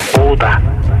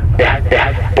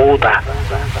deja puta,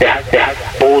 deja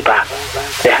puta,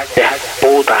 deja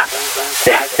puta,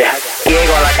 deja.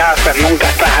 Llego a la casa, nunca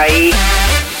estás ahí.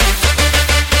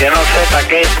 Yo no sé para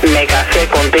qué me casé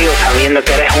contigo sabiendo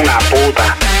que eres una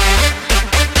puta.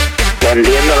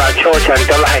 Vendiendo la chocha en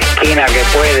todas las esquinas que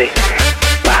puedes.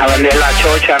 Vas a vender la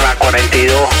chocha en la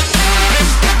 42.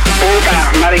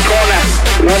 Puta, maricona,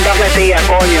 no estás metida,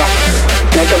 coño.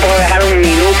 No te puedo dejar un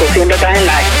minuto, siempre estás en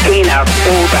la esquina,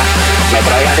 puta. Me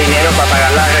traigas dinero para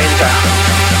pagar la renta.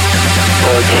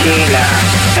 Cochina.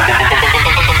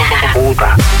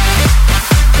 Puta.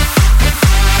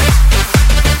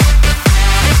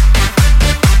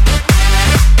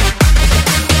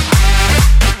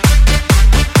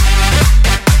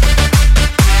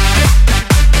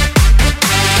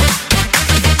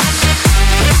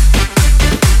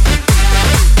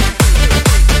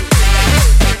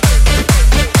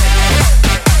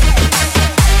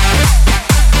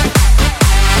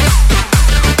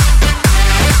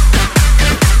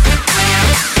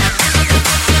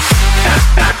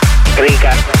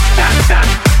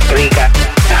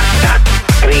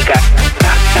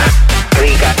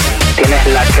 Rica, tienes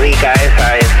la crica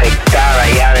esa infectada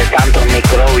ya de tantos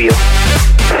microbios.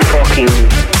 Fucking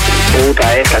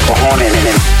puta esa, cojones,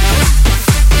 nene.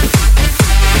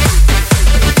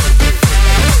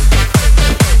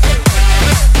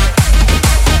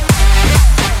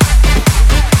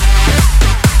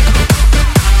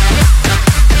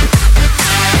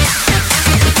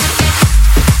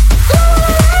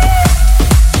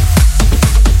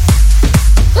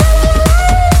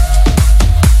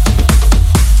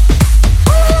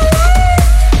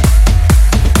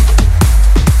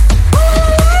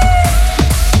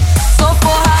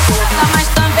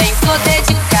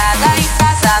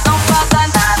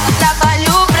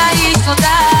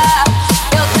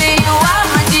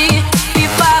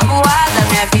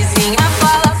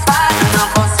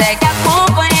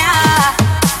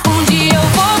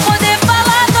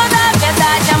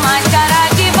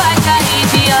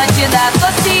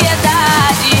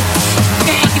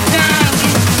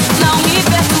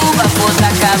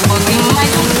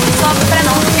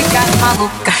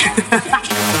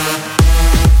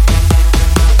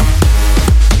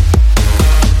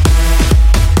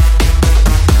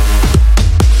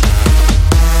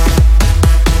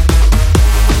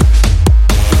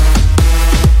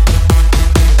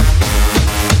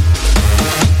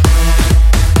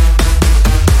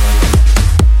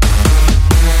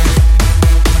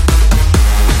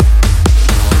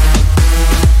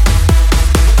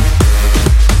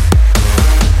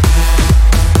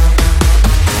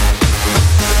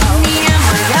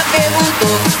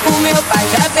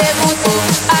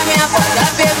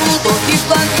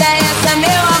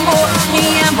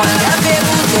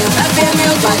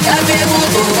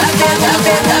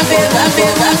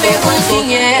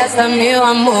 Meu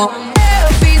amor,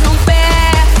 eu fiz um pé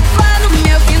lá no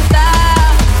meu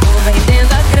quintal. Tô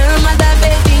vendendo a grama da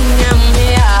verdinha R$1.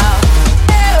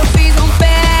 Eu fiz um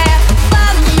pé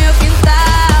lá no meu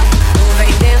quintal. Tô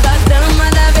vendendo a grama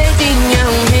da verdinha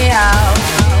R$1.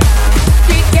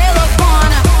 Fiquei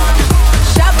loucona,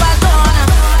 chapadona,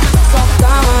 só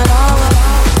camarola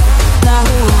da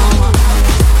rua.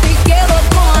 Fiquei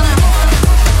loucona,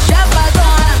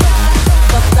 chapadona,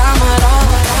 só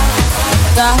camarola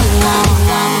da rua.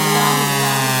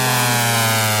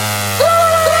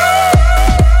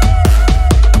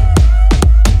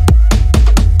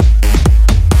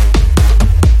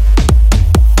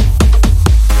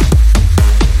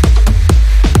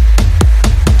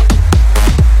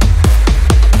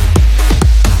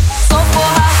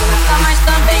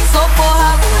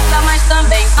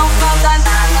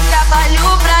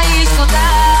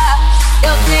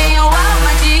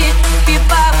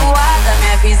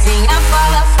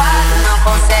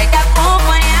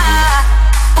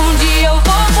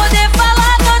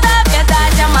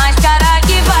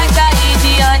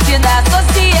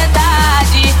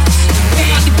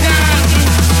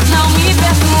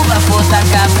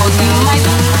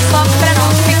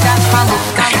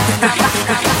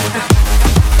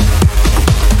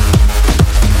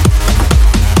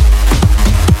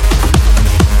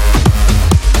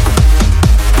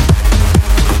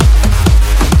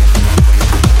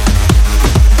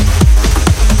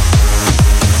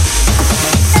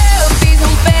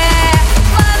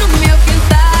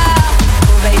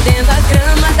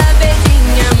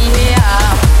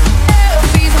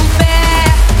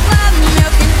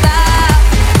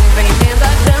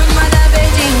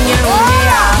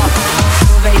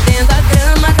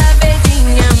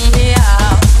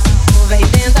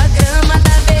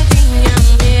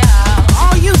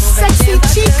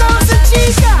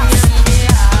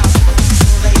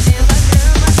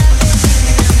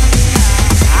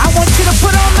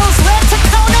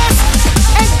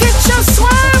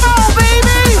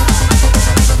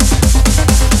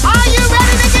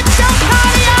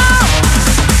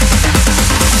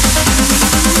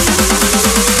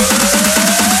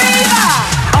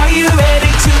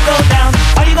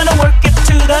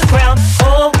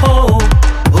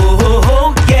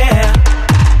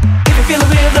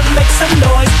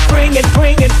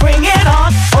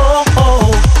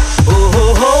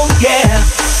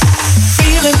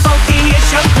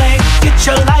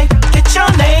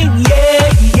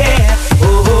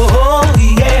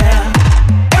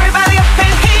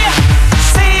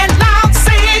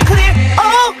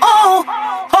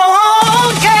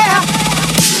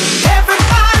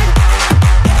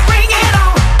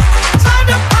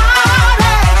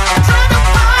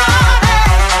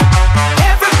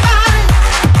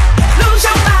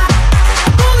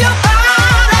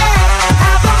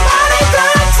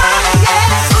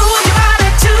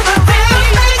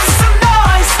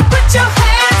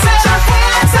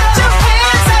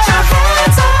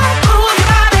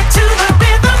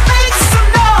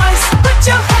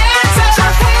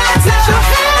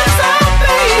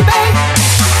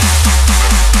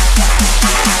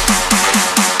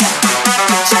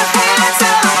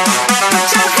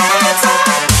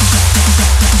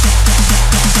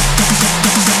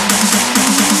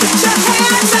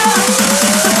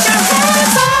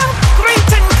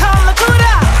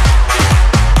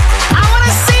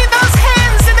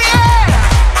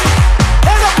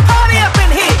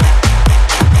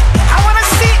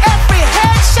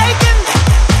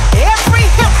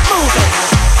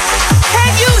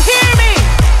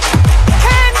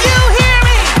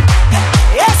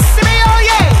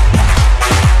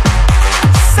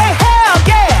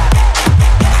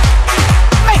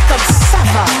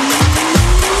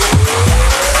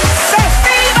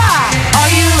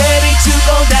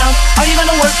 Are you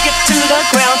gonna work it to the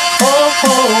ground? Oh,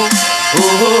 oh,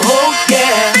 oh, oh,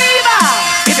 yeah. Viva!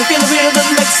 If you feel the rhythm,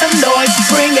 make some noise.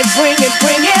 Bring it, bring it,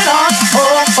 bring it on.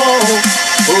 Oh, oh,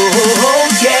 oh, oh,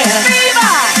 yeah. Viva!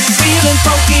 Feeling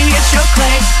funky, it's your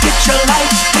claim. Get your life,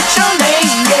 get your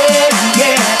lane, yeah,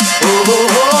 yeah. Oh,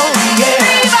 oh, oh, yeah.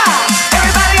 Viva!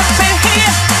 Everybody up in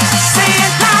here, say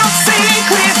it loud, say it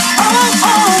clear. Oh,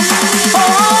 oh,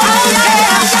 oh,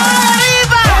 yeah.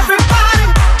 Viva! Everybody,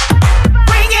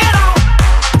 bring it on.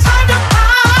 Time to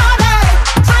party,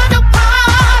 time to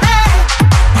party.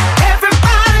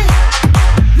 Everybody,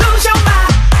 lose your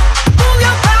mind, move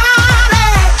your body.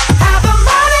 Have a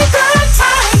money girl.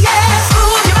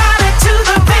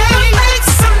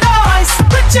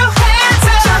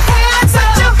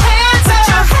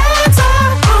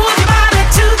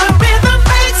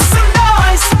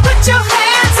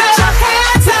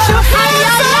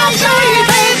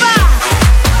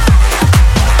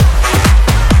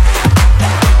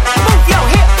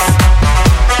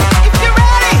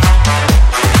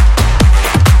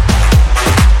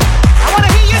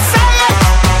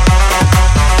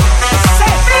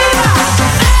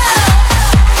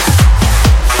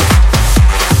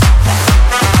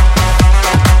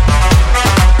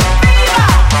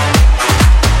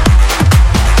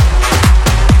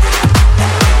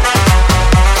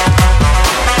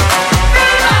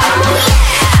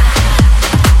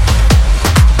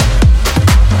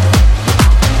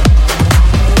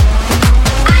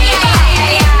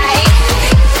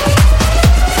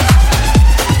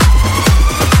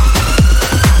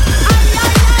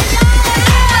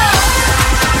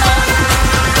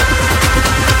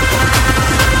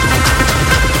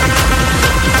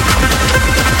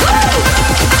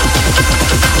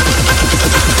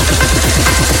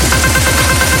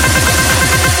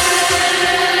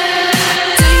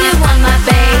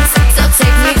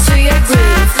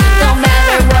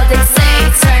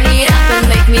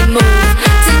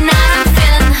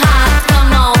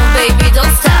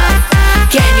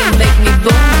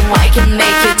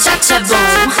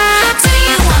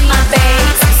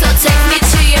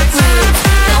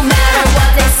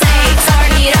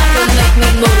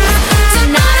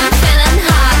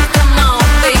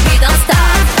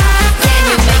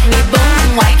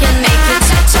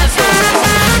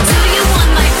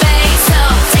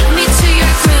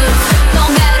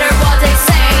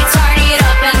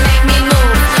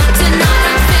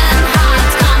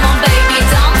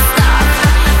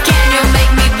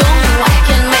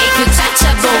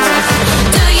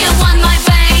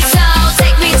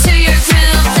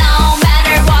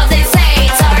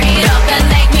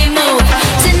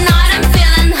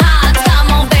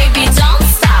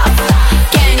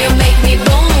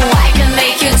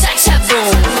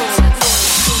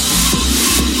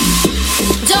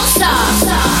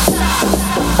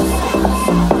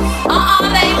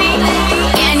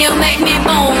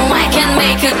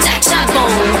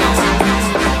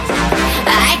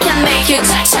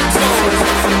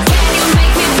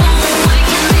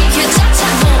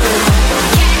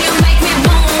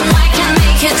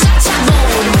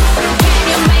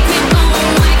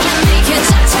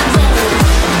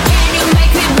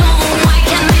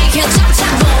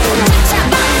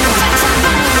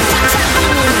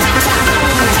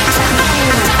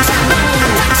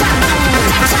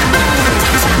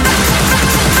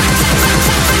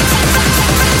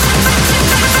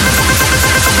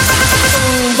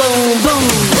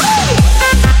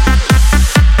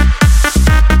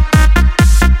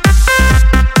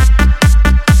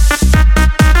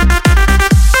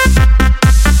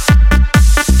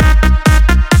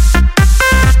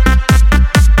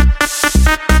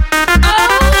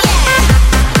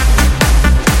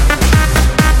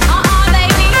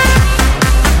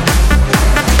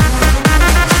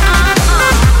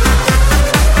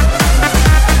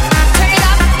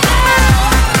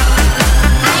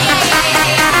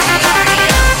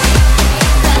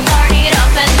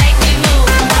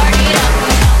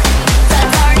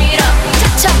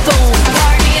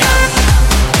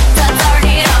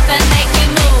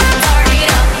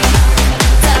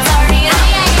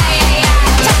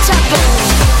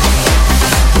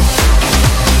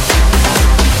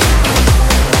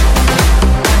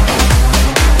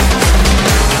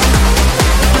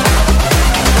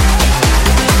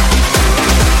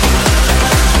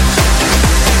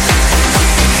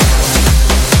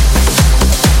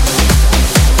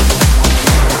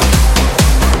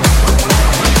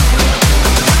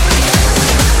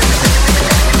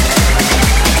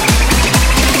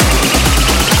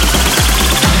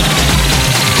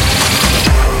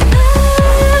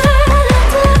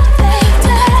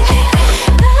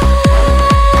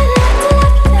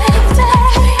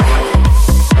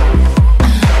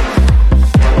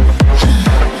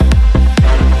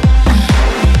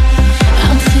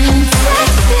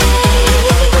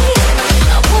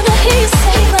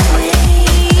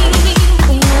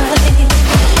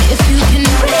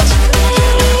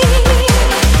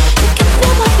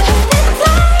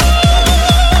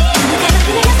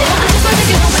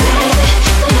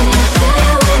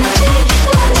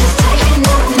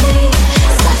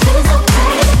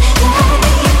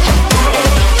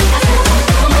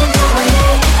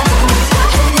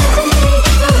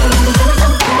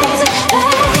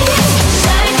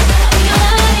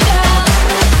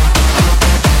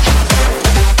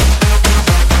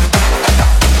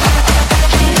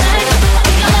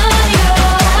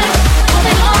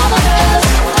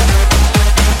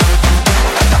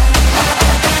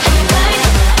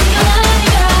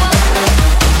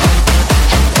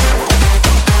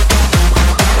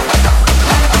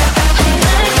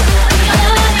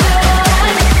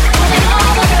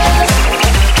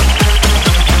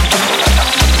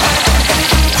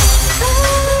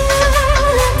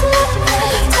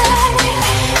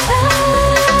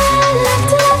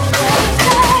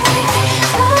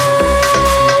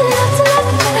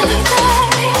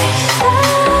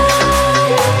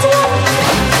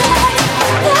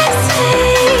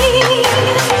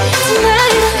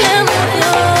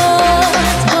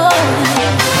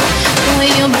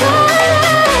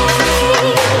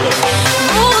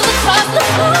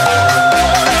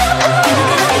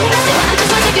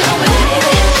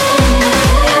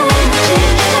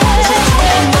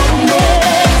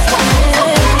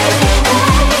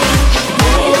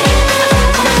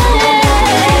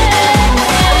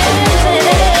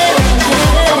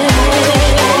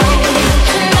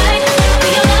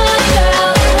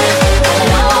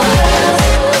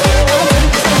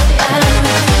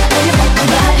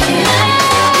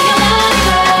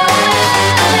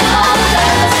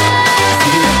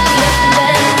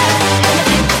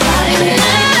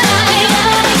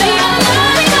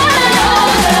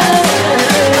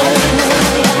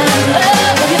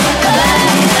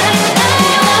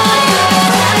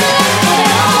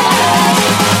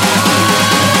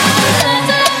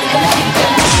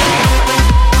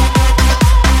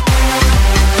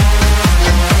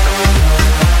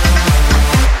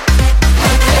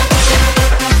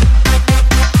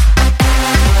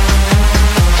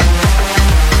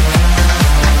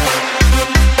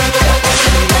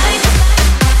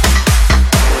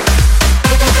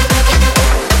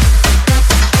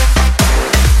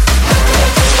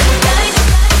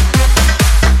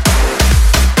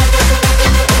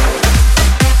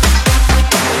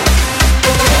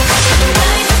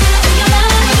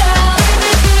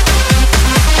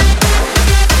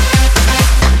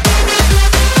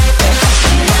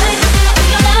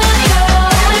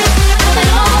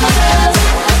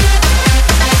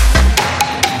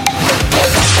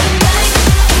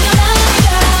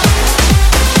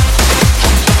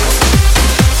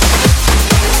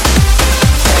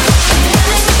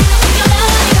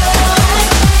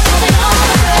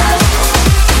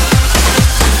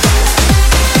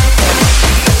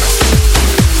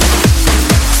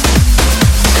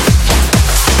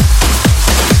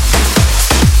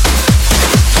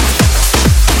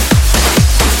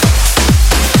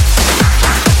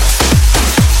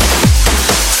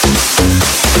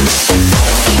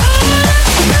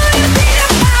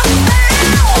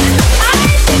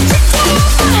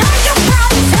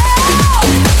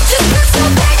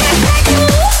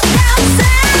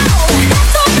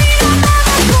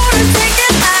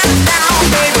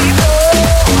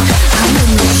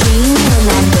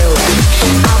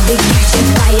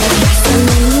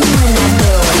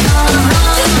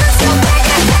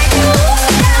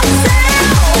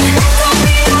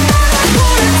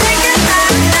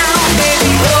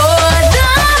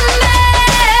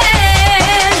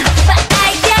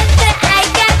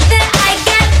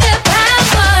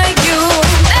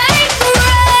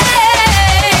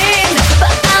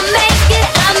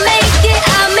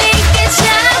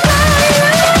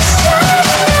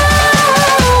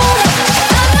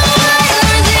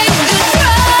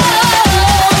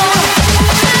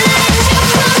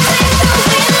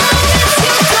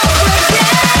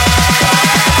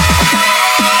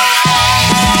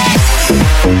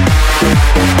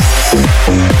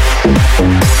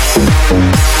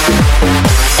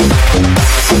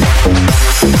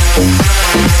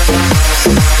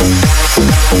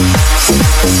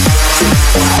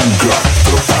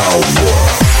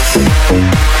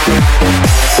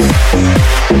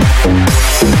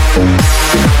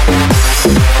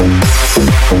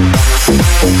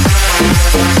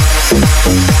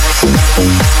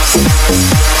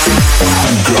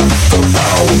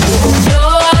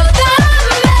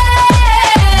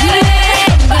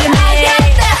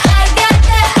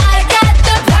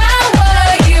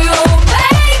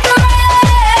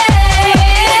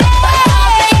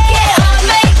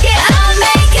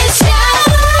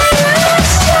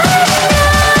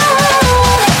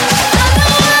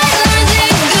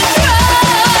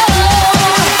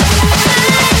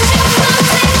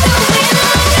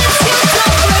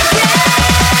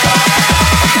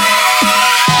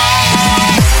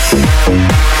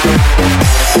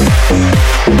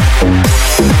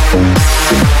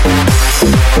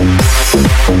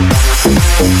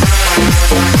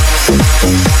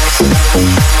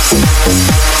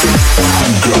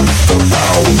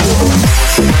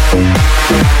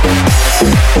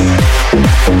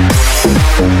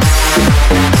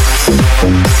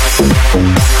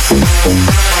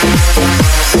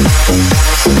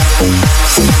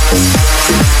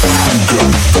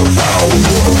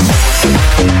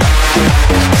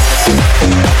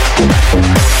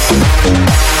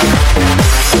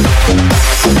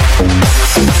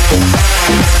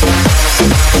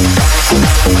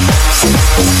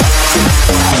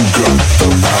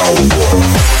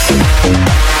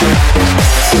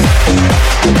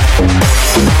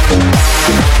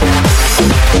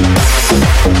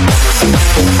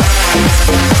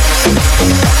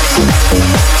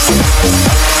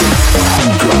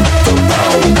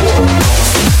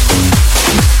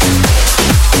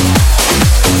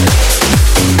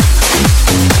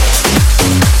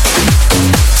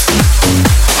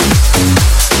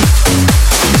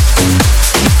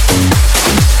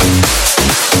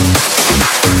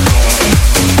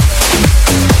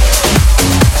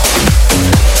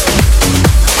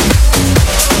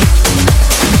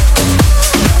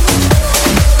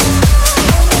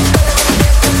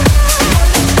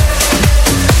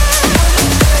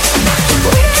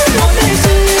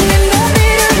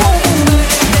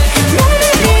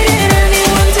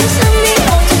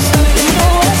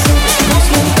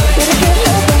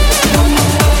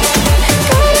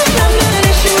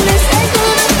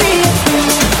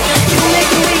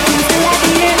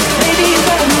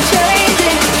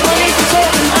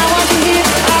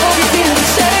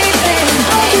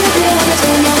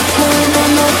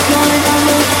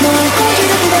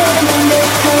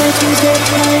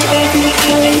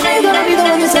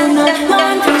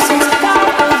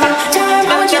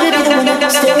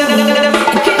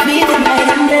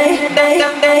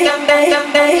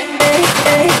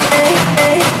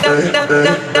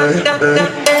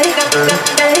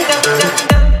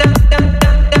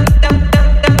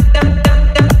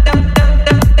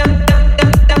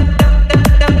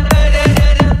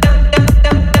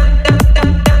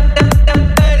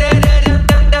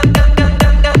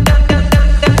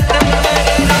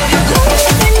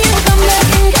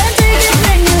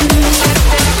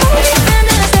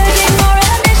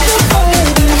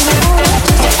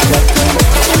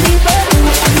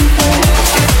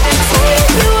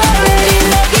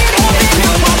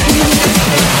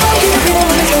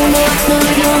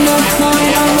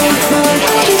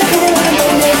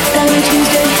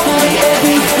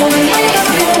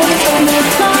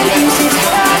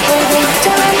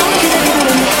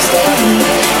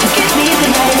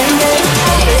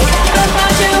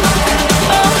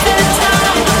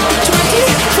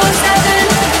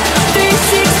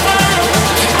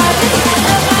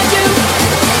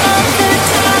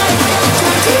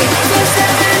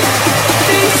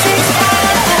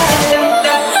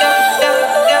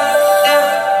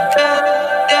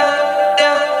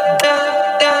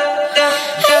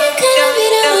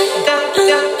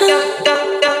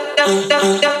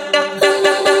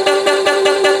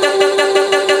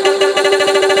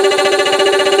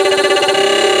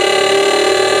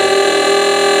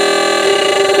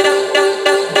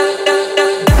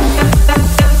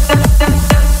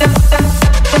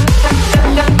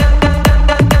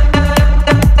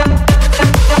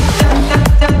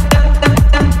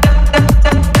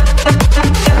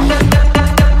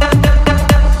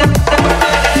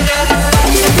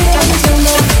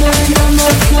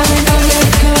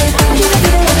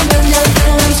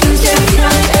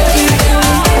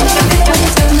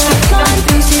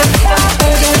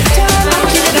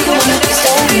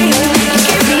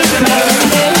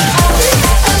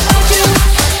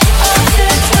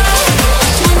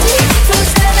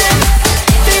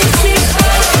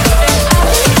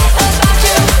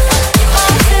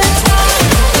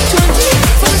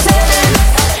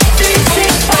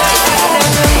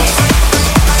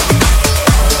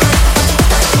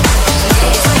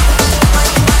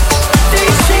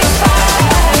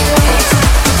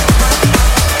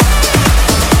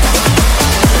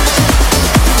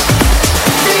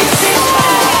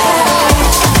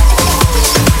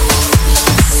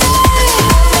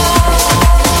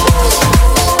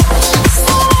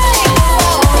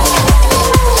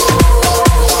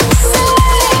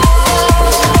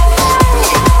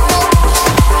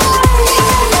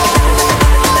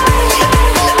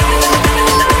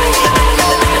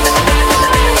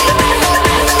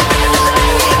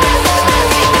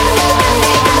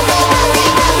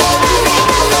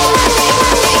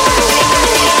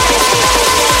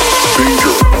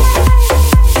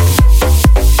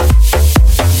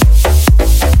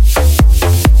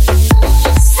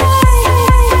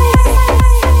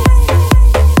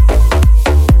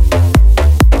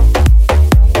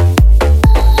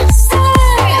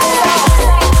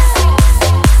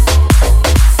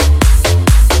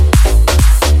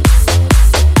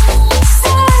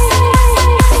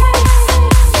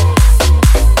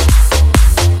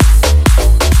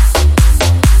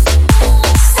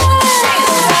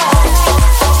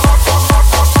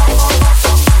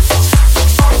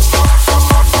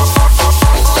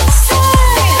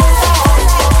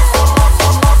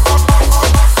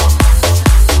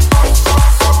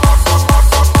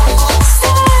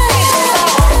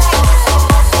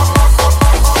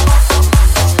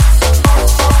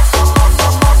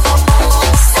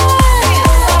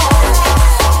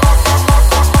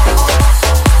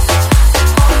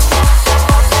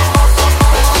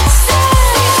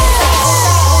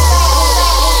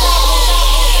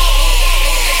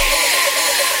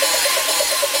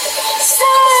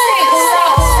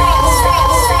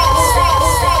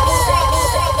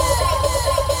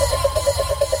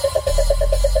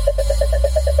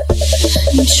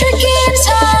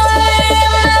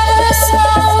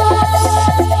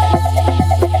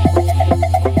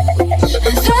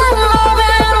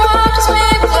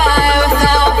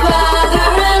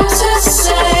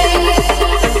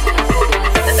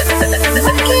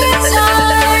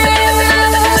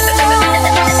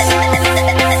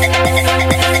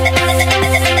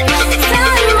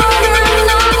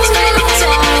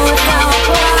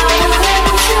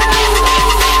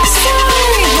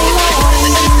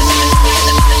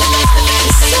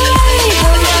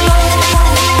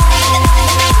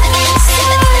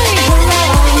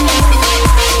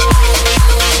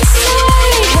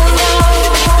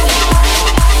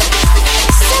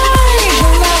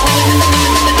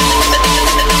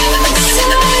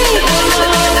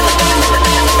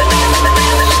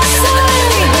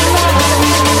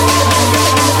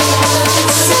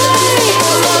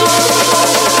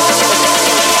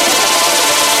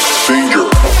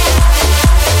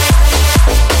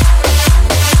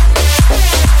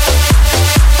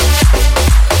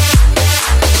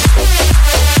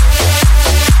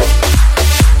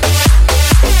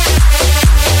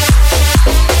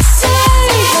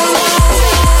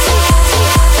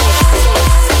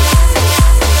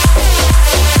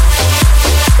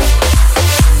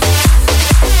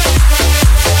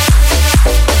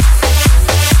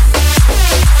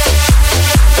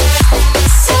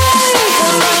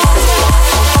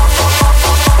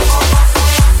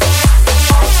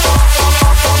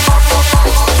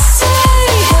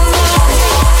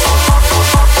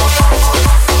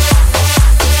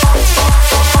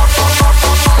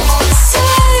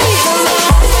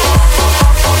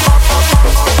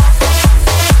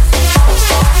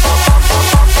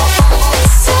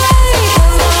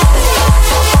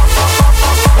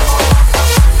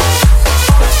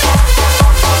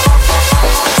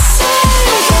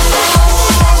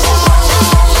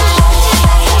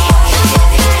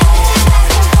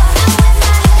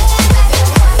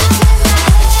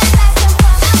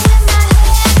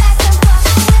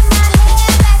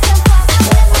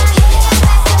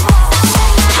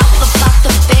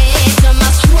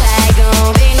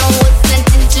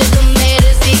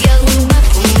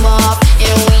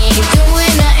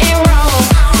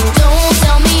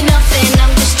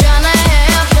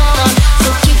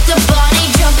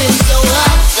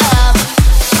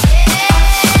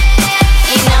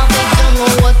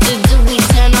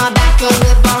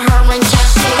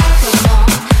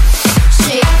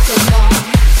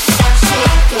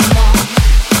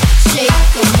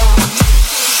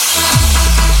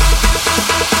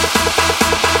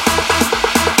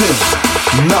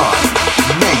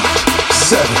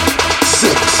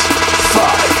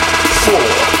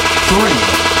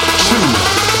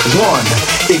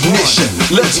 Ignition,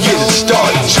 let's get it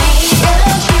started.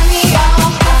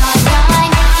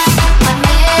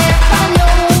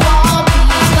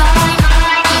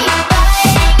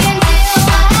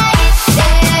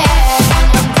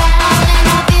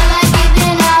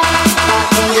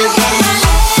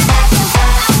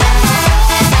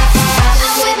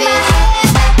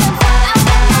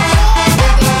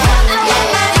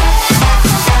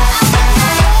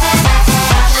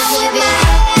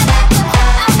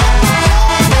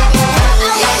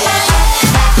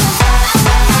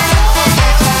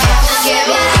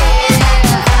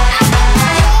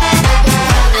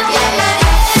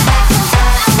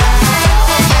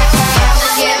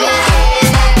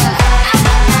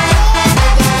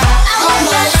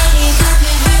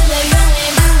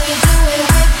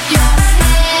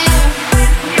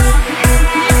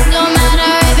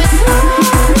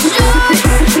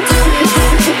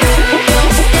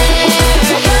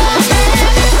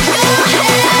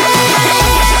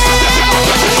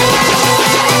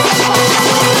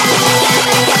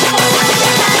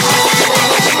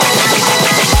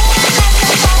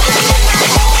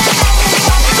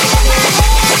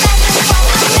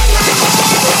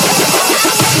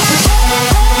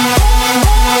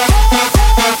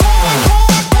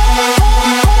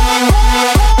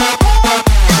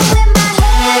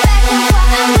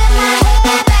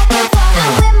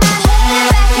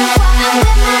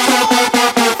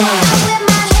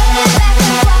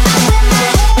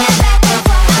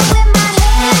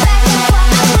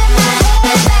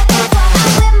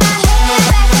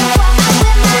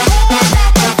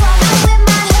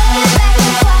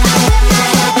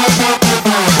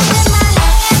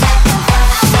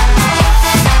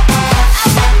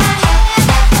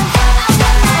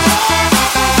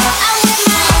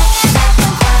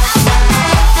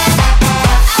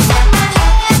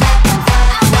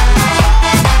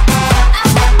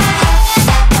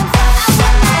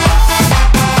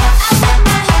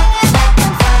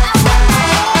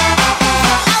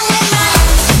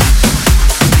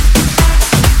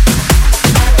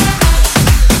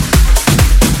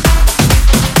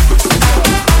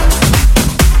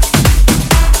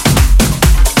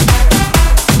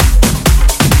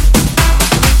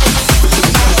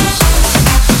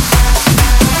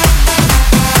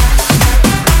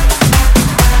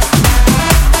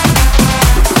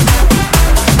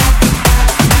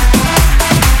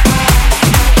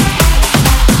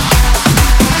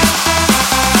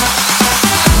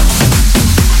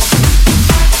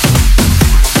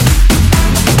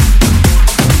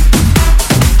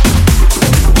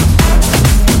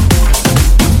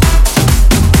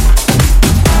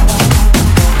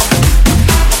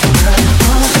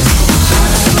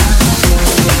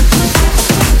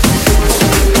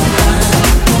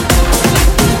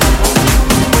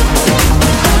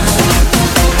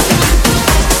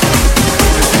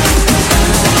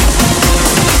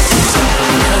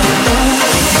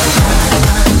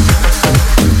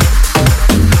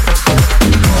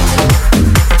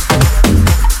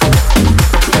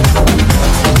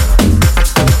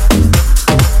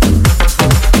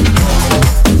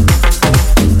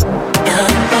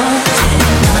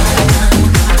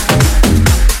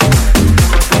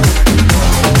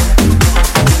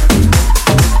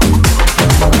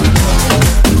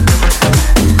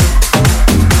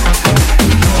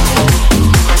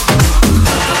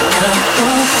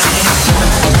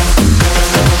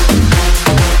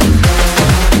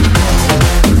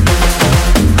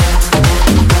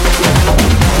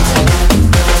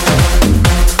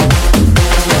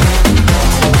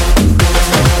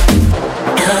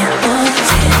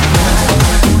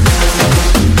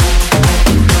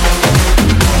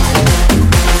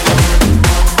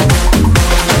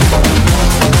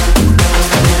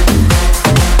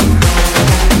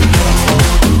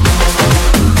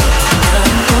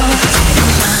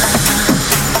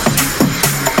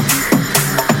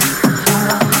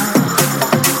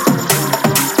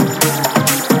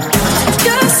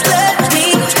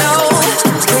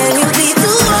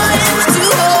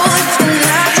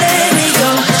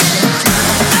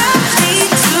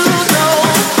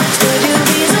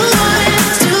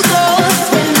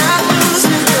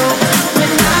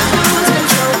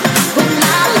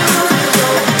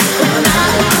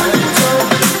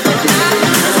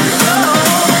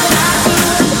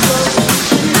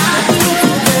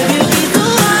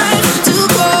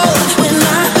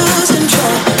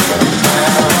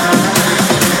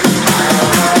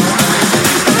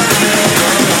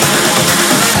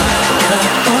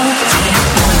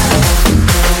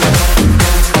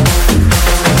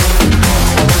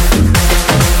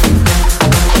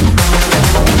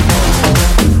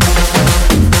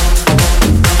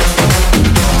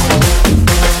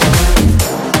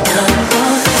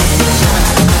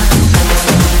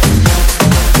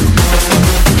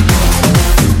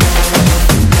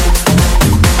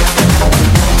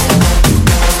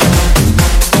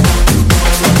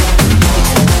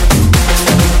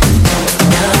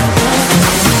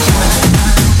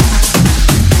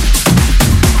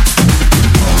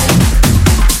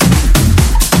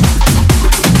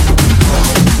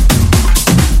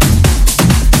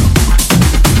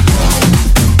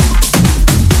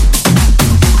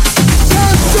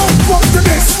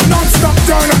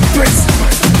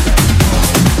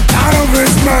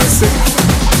 mercy.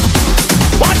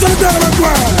 Watch the devil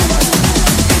ground.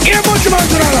 Hear much man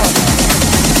to the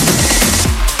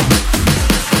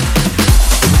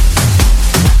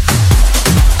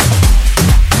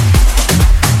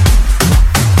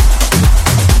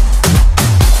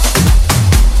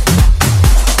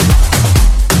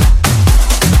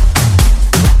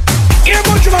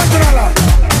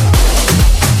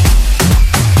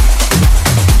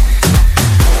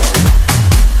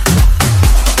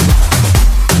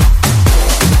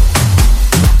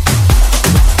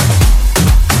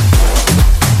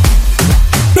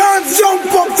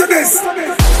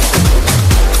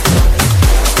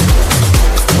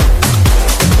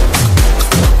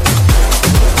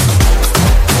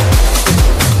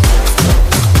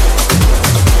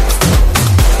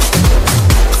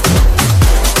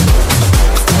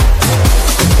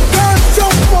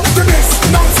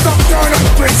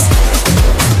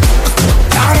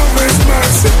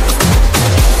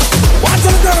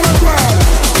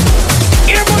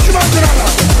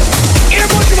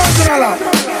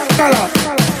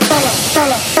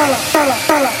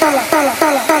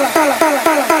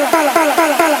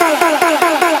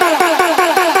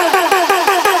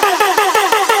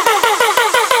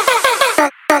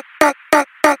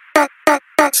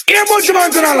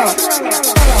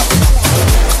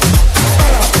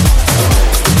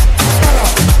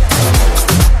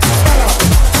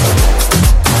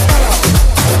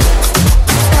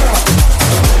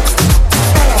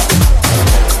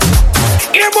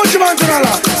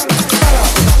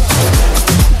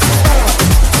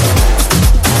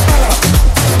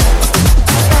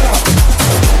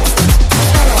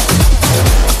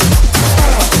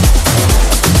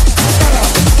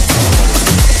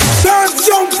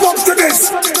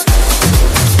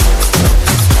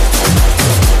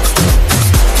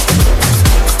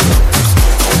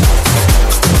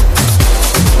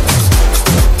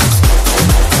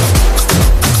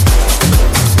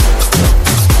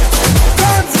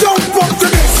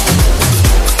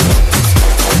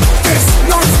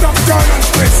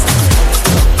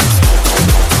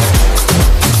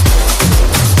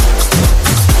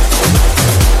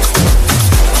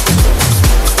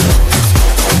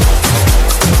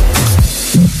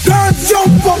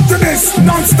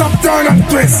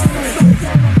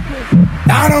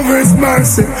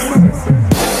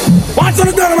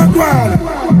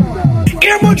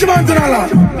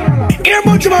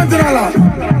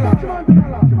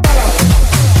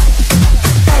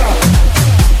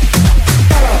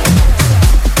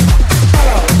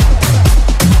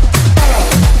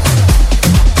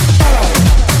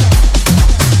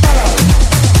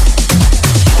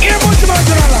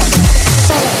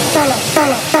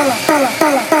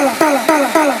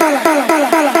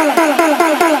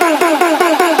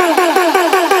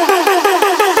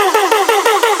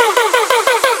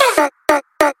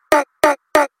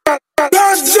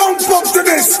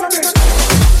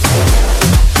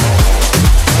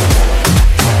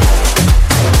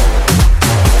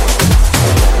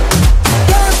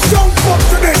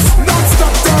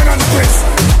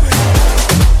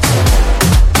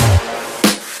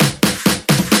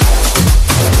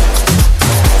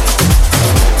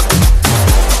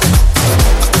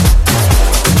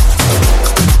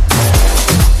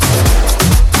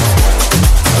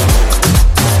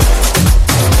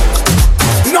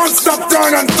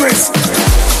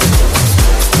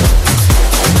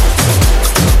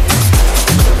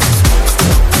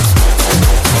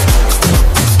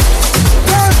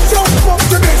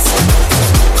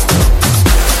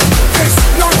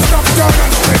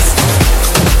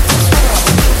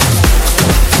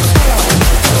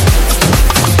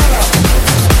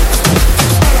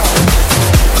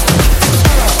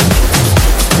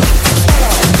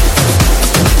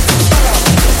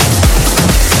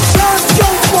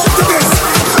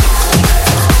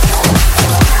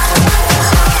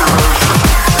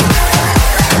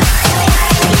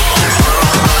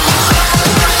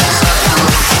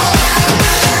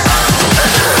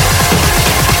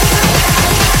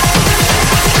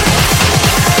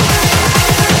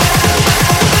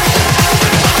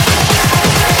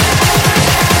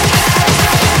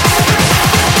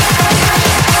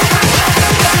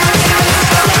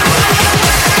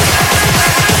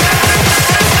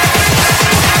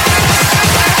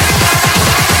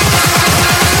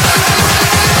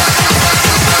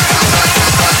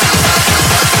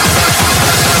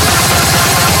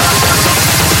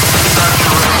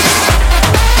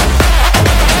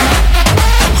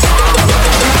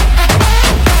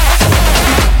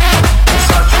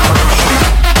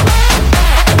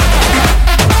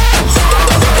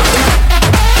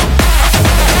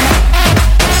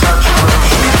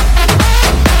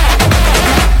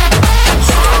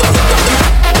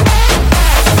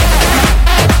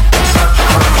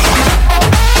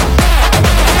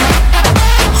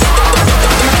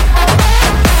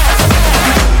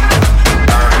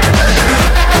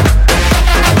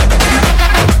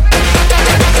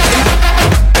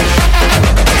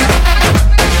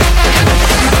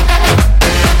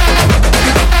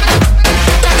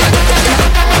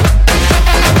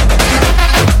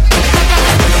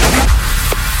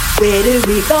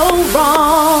we go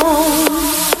wrong?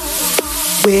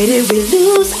 Where did we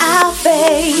lose our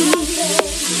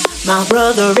faith? My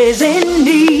brother is in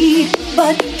need,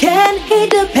 but can he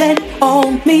depend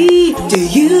on me? Do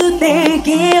you think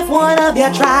if one of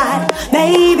you tried,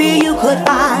 maybe you could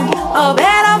find a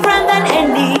better friend than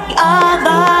any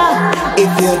other?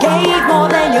 If you gave more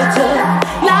than you took,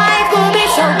 life would be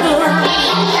so good.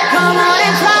 Come on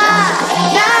and try,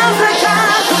 now's the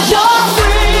time, 'cause you're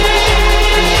free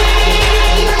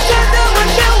to do what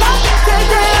you want to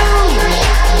do.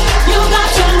 You got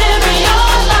to live in your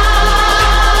life,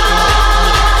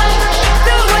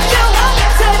 do what you want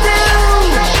to do.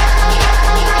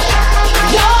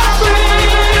 You're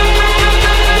free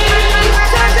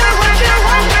to do what you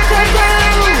want to do.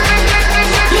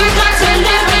 You got to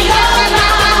live in your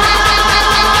life.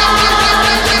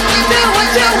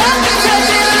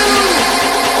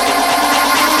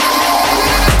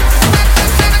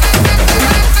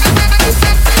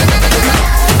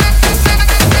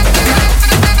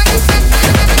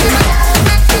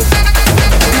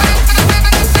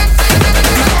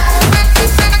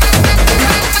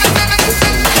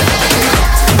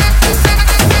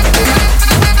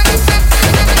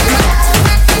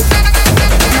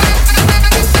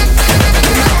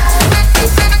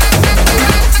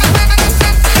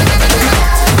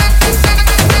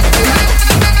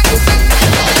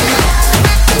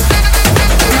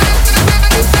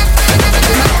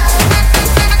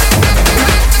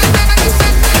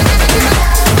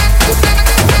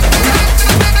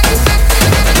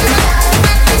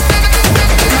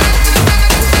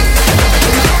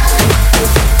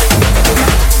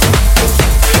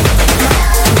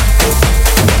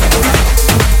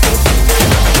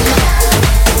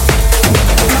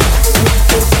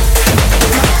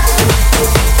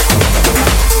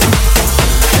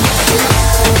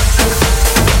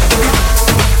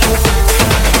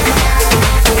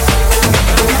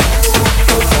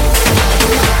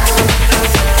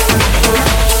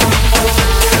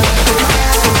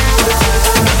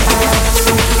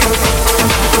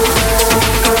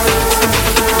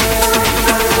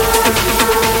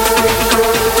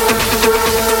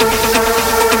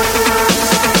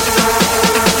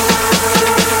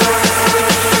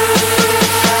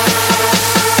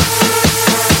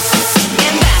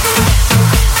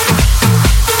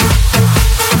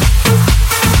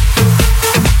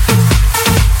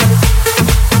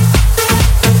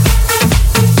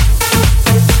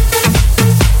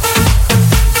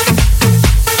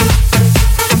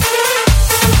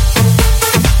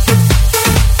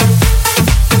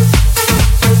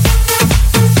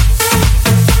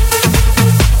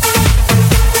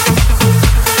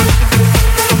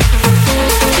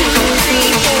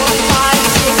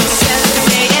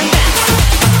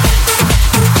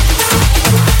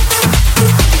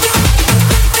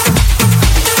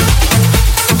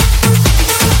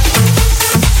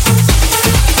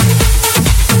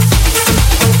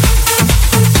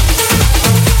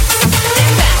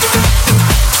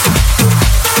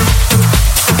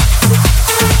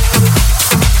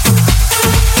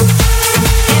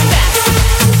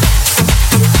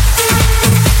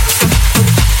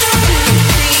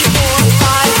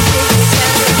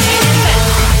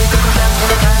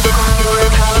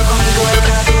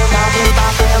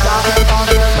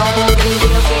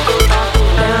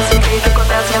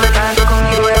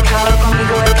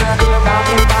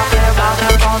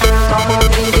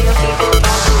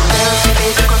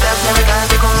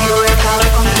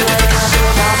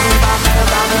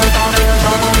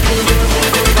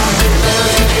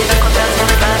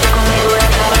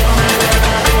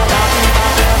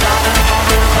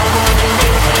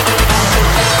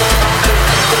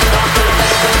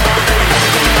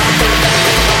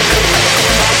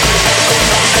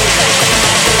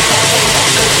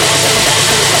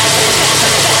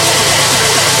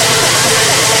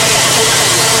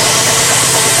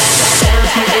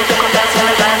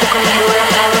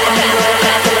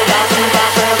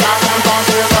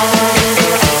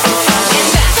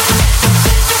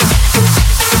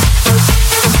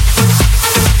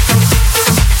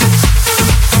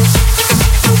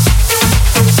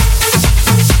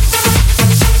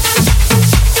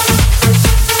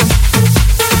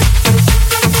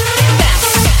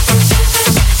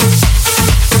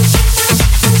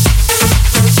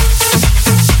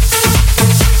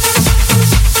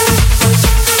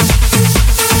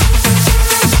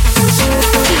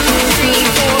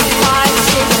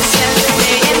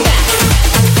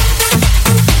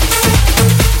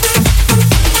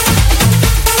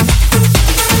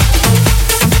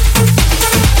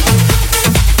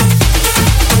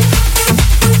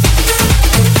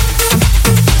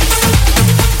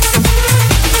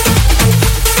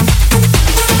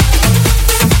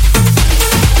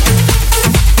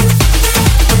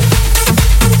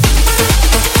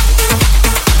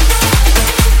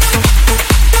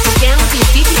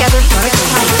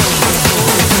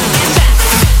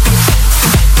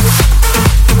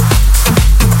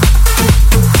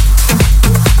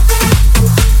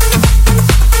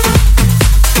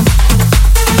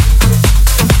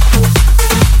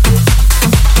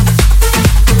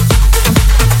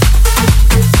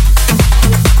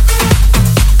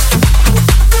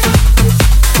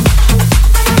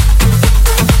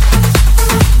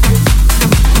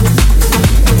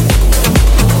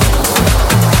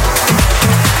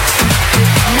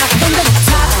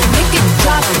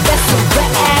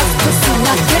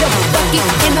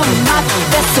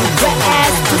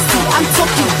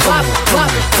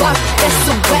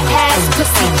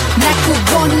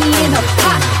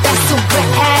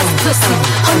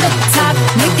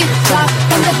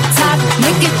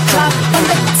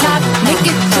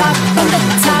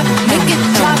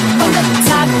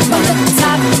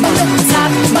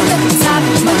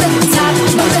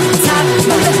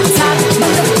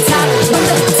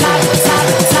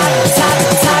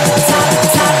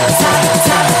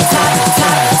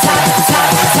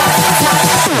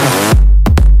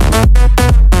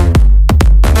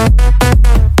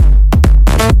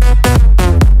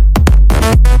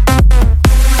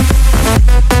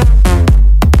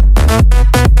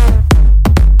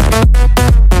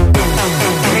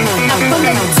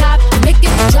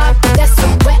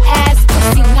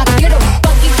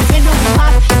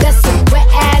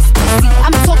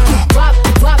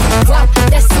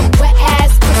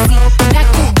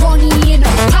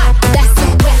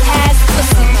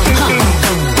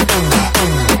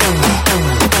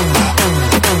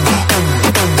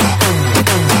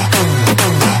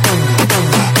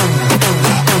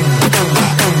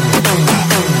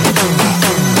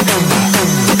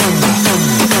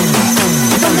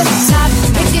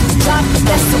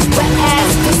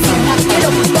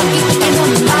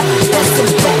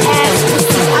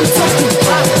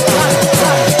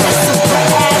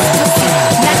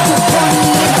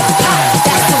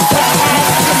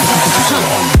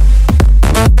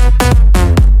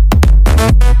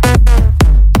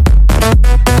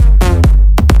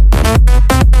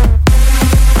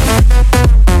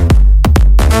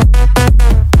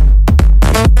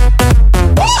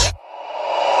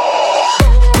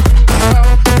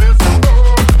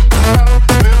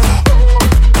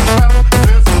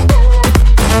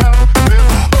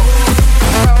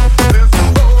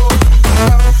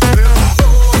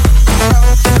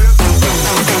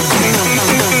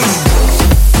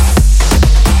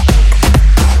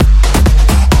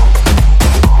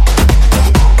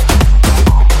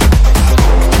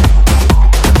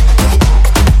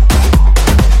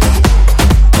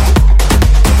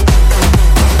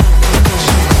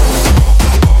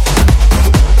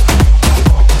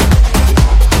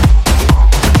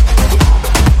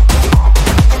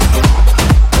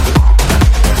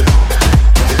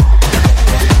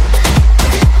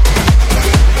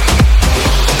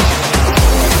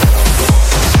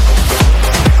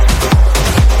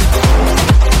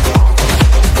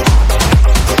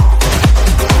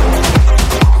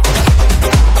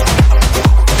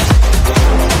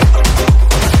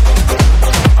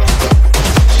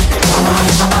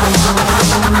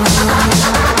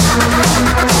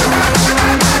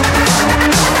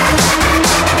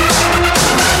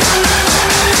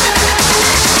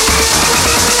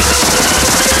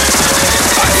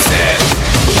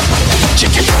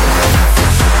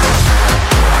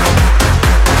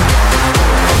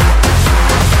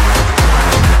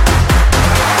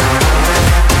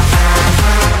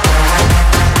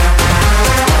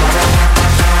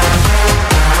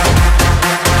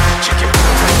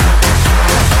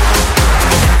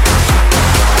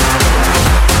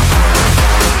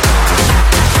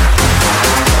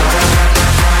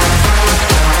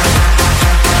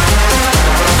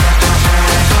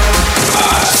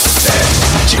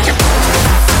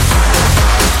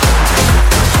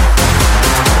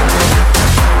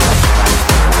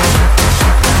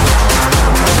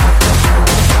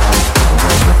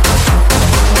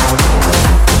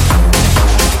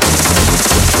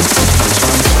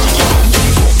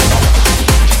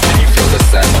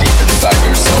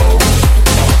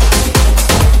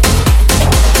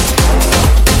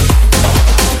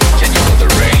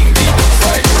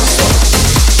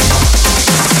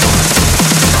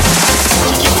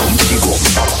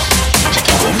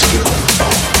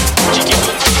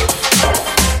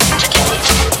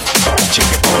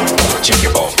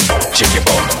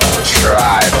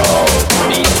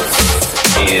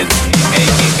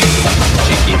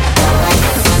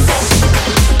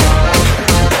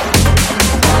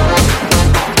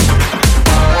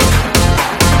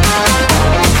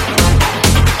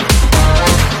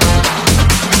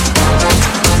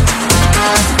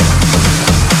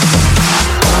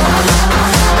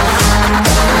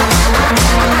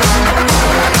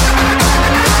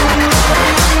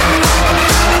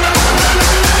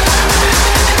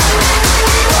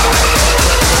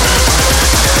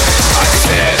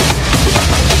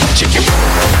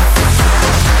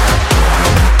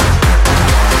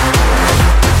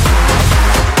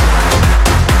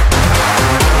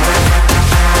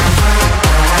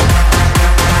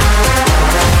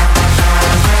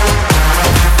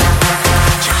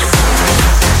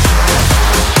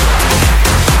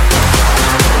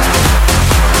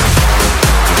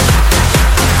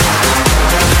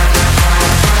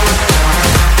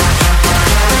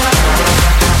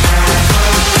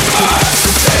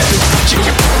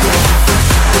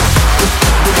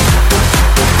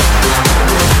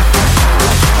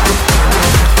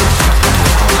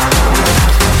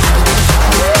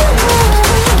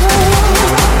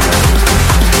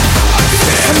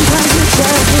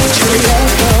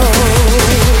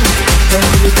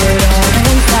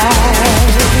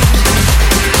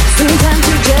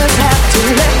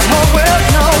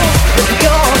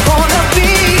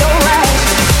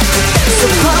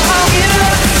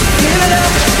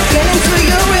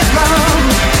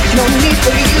 No need for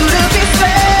you to be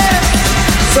stressed.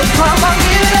 So come on,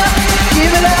 give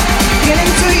it up, get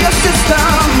into your system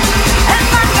and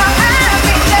find your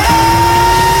happiness.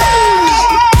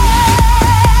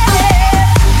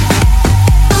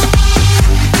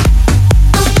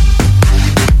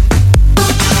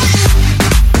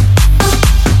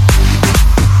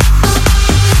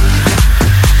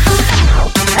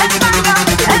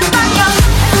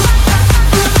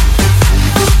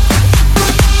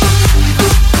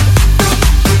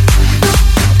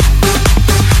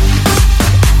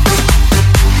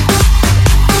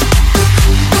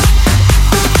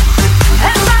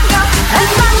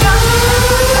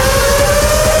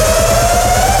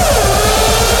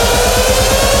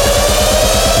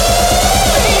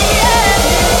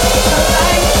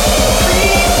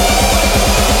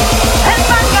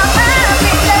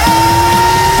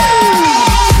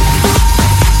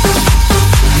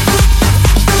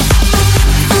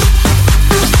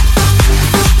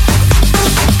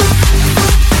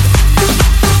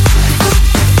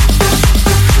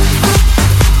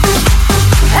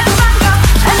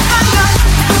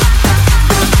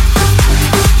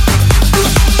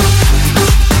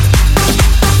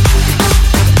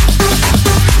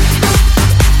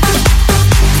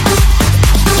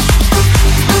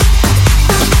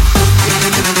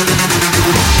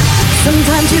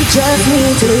 Just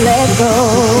need to let go.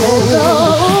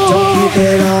 Don't keep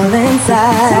it all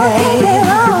inside.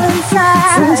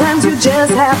 Sometimes you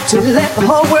just have to let the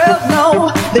whole world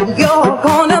know that you're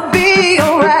gonna be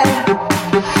alright.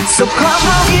 So come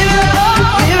on, give it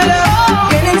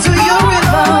up, get into your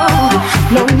rhythm.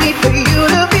 No need for you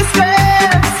to be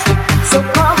stressed. So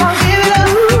come on, give it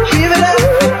up,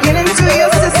 get into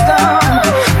your system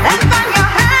and find your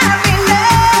happiness.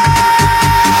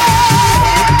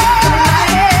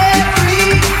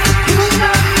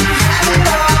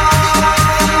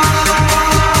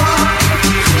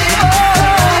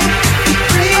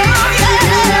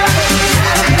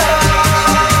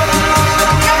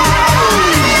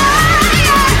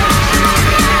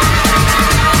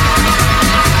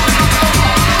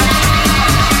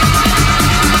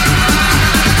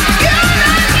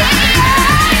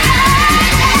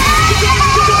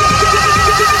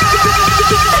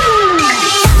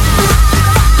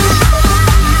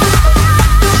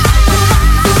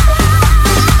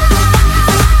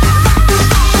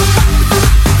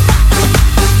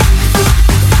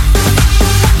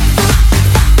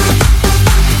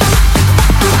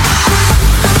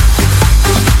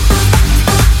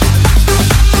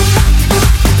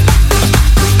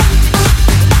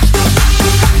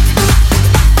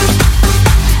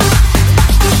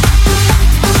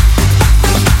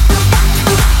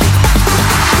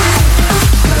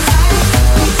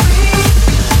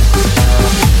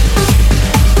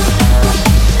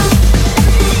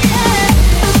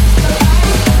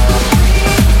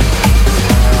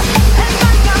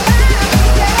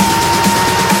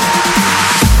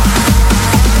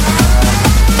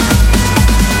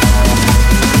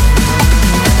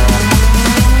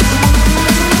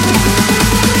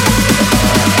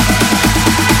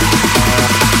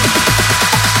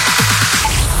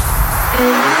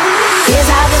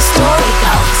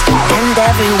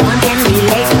 Everyone can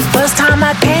relate. The first time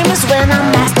I came is when I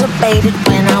masturbated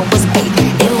when I was 8.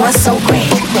 It was so great.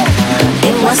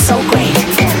 It was so great.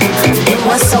 It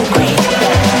was so great.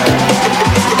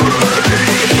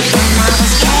 When I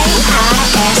was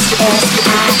K-I-S-S-I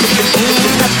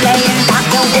in the playing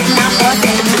doctor with my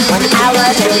boyfriend when I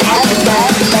was 11.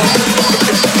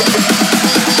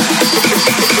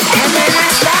 And then I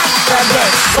stopped a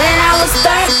bit when I was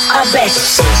 3 a bit.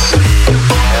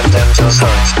 And then just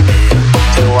hurt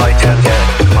till I can get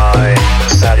my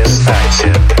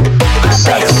satisfaction.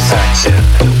 Satisfaction.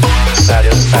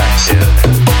 Satisfaction.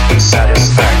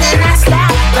 Satisfaction.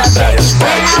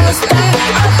 Satisfaction.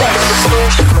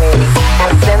 Push me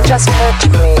and then just hurt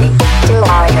me till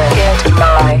I can get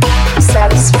my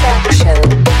satisfaction.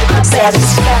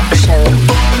 Satisfaction.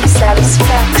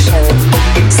 Satisfaction.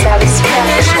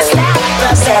 Satisfaction.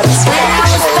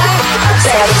 Satisfaction.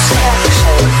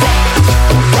 Satisfaction.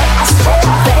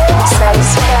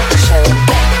 Satisfaction.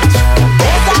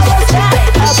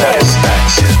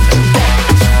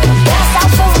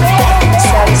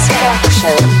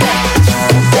 Satisfaction.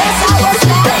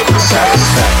 Satisfaction.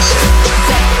 Satisfaction.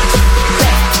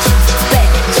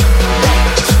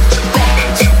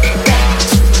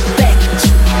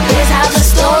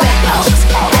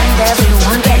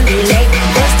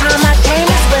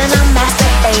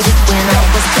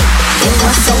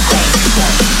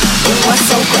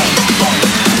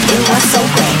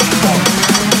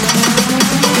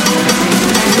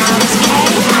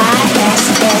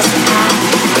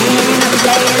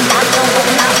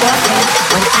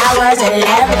 was 11.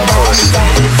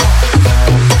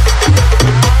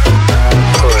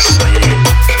 Pussy.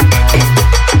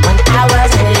 When I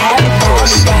was 11.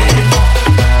 Pussy.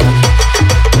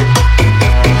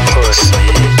 Pussy.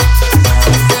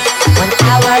 When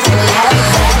I was 11.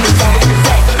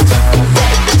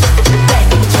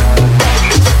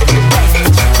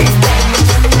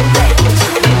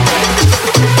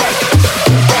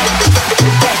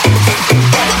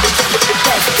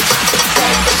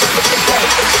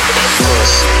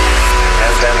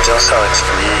 Just touch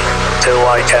me till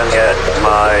I can get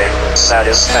my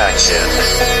satisfaction.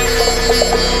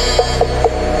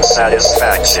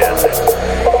 Satisfaction.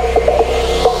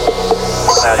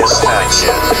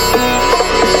 Satisfaction.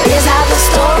 Here's how the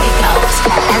story goes,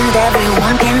 and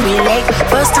everyone can relate.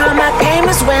 First time I came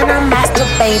is when I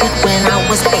masturbated when I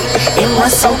was 8. It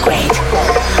was so great.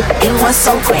 It was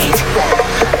so great.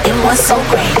 It was so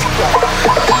great.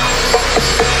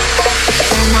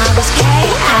 When I was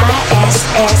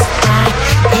KISSI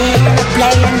in a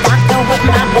playing doctor with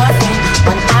my boyfriend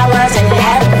when I was 11.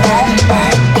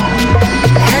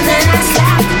 And then I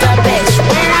slapped a bitch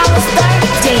when I was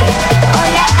 13. Oh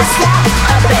yeah, I slapped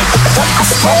a bitch, but I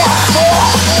swear,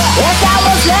 yes I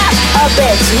was slapped a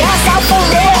bitch. Yes, I'm for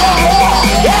real.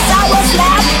 Yes, I was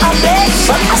slapped a bitch,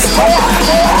 but I swear,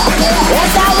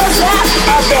 yes I was slapped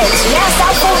a bitch. Yes,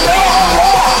 I'm for real.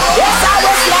 Yes, I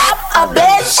was slapped a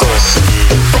bitch.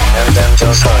 And then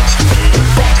just touch me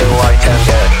till I can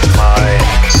get my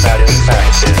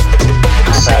satisfaction.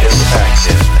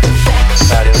 Satisfaction.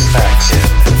 Satisfaction.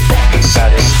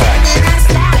 Satisfaction.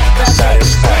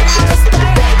 Satisfaction.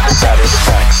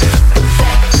 Satisfaction.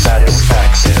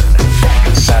 Satisfaction.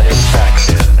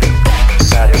 Satisfaction.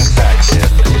 Satisfaction.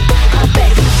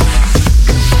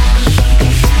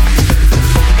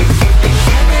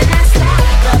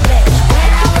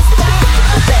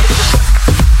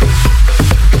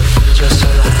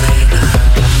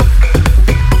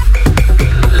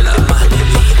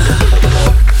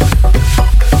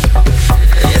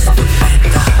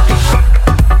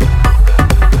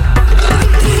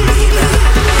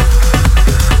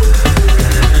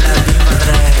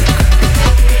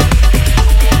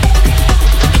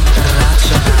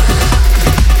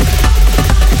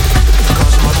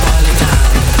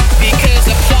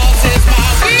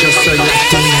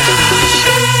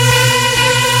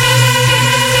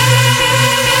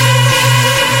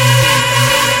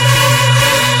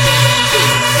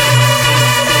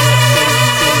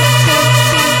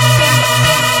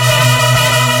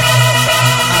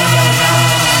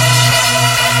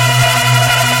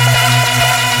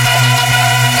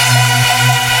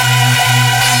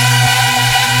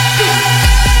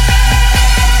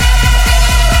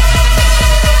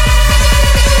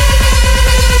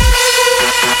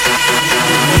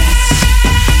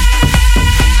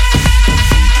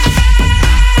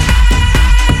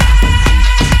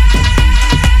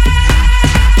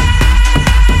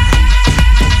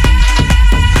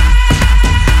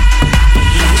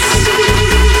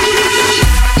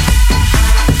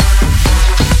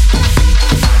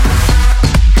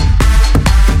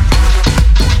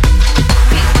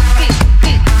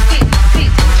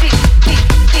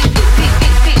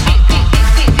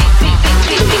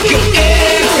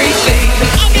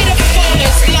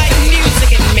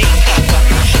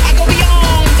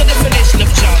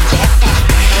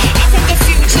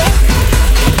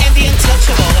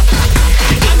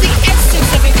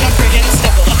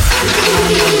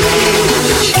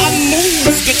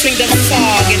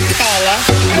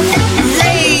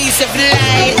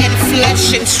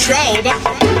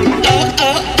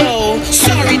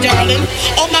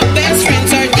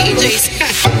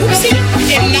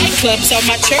 Clubs on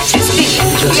my church's feet.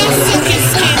 My silky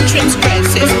skin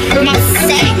transgresses. My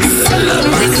face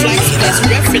reflects best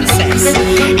references.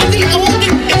 I'm the old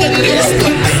and the new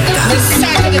school,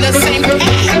 recycled in the same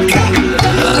pack.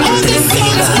 All these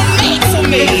songs were made for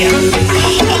me.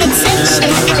 All attention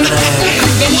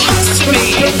belongs to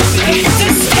me.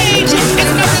 The stage is my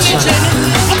religion.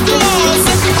 Applause,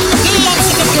 the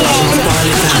loves of applause.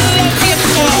 I love the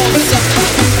applause.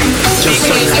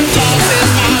 Because applause is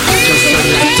my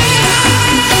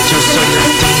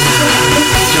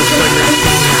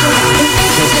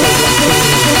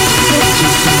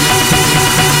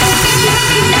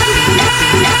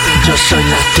Yo soy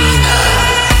latina.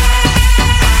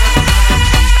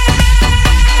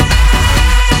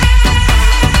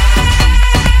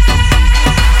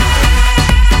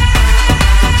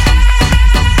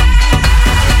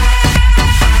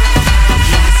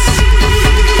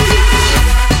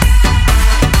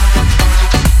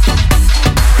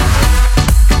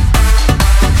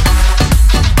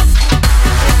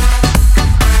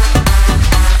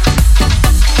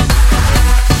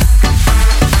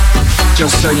 yo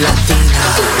soy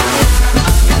latina.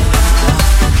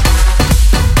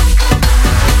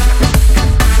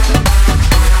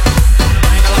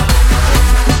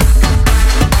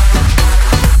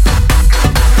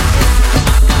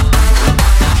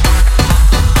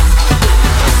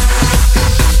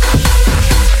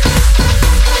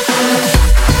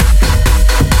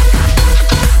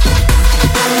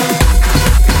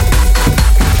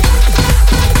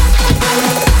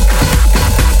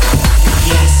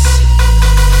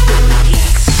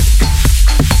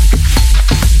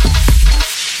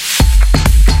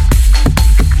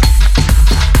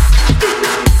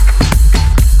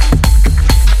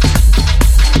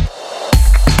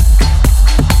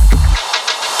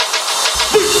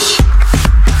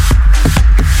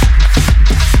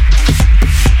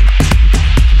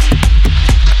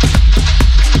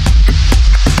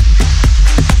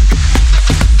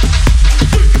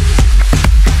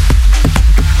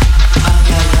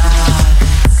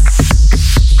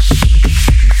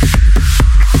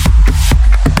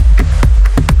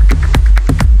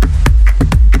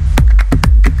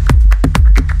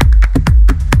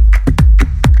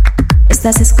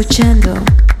 Estás escuchando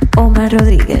Omar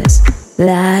Rodríguez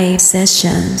Live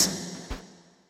Sessions.